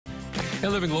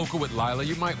And living local with Lila,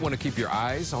 you might want to keep your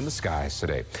eyes on the skies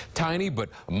today. Tiny but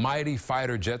mighty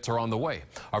fighter jets are on the way.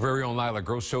 Our very own Lila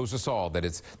Gross shows us all that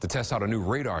it's to test out a new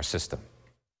radar system.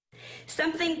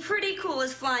 Something pretty cool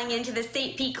is flying into the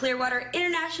St. Pete Clearwater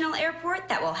International Airport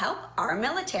that will help our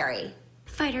military.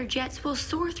 Fighter jets will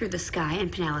soar through the sky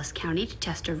in Pinellas County to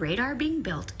test a radar being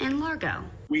built in Largo.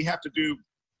 We have to do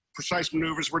precise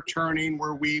maneuvers. We're turning,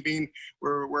 we're weaving,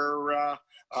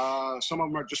 some of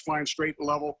them are just flying straight and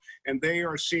level, and they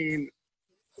are seeing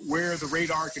where the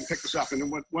radar can pick us up. And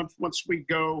then once we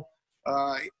go,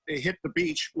 hit the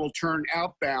beach, we'll turn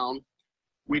outbound.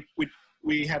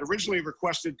 We had originally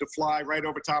requested to fly right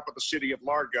over top of the city of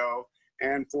Largo,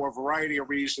 and for a variety of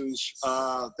reasons,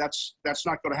 that's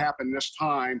not going to happen this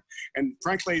time. And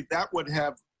frankly, that would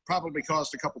have probably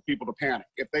caused a couple people to panic.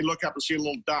 If they look up and see a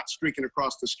little dot streaking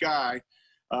across the sky,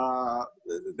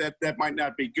 that might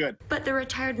not be good. But the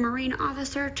retired Marine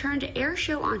officer turned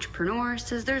airshow entrepreneur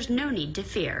says there's no need to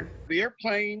fear. The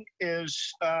airplane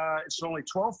is it's only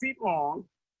 12 feet long,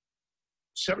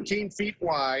 17 feet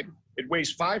wide. It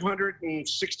weighs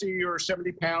 560 or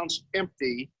 70 pounds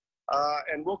empty,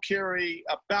 and will carry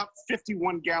about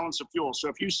 51 gallons of fuel. So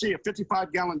if you see a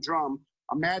 55-gallon drum,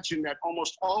 imagine that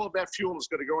almost all of that fuel is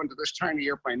going to go into this tiny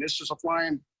airplane. This is a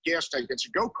flying gas tank. It's a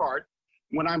go-kart.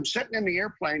 When I'm sitting in the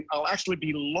airplane, I'll actually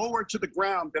be lower to the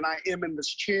ground than I am in this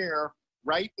chair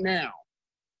right now.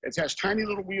 It has tiny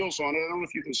little wheels on it. I don't know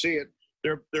if you can see it.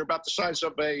 They're about the size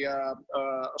of a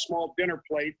small dinner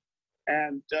plate.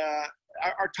 And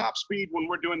our top speed when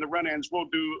we're doing the run-ins, we'll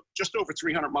do just over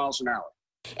 300 miles an hour.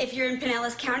 If you're in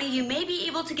Pinellas County, you may be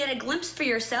able to get a glimpse for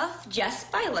yourself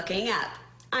just by looking up.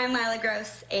 I'm Lila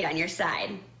Gross, 8 on your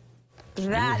side.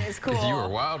 That is cool. You were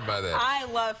wild by that. I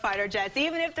love fighter jets,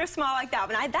 even if they're small like that.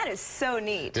 But that is so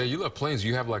neat. Yeah, you love planes.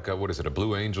 You have like a, what is it, a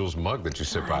Blue Angels mug that you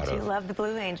sip out of. I do love the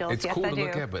Blue Angels. It's yes, cool I to do.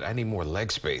 look at, but I need more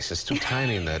leg space. It's too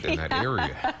tiny in that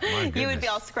area. My goodness. You would be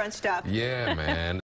all scrunched up. Yeah, man.